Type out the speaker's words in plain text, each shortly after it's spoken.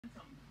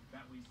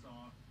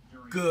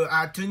Good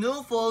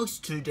afternoon, folks.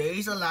 Today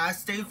is the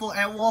last day for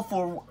L1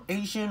 for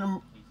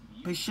Asian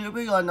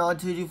Pacific or not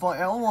today for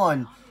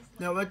L1.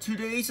 Now,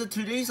 today's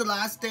the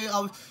last day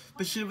of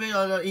Pacific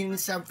in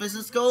San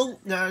Francisco.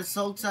 Now,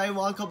 so excited.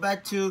 Welcome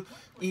back to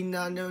the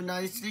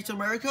United States of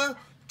America.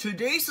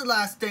 Today's the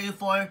last day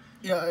for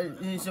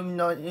I'm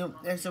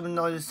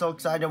not so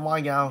excited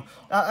right now.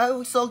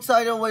 I'm so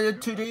excited when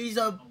today's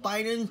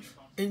Biden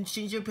and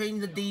Xi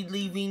Jinping they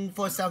leaving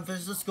for San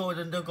Francisco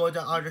and they go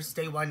to other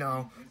state right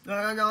now.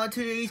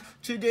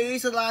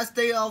 Today's the last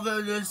day of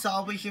the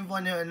salvation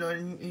fund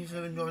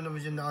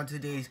not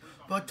today's.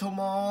 But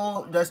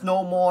tomorrow there's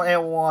no more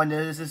L1.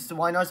 This is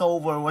why not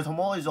over. Well,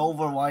 tomorrow is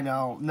over right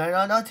now.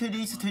 Not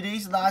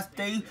today's last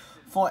day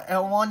for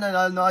L1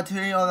 and not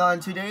today or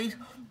not today's.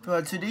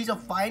 But today's the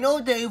final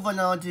day for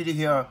now today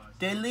here.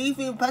 They're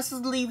leaving,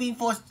 President's leaving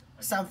for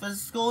San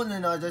Francisco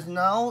and just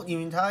now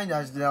in time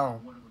that's now.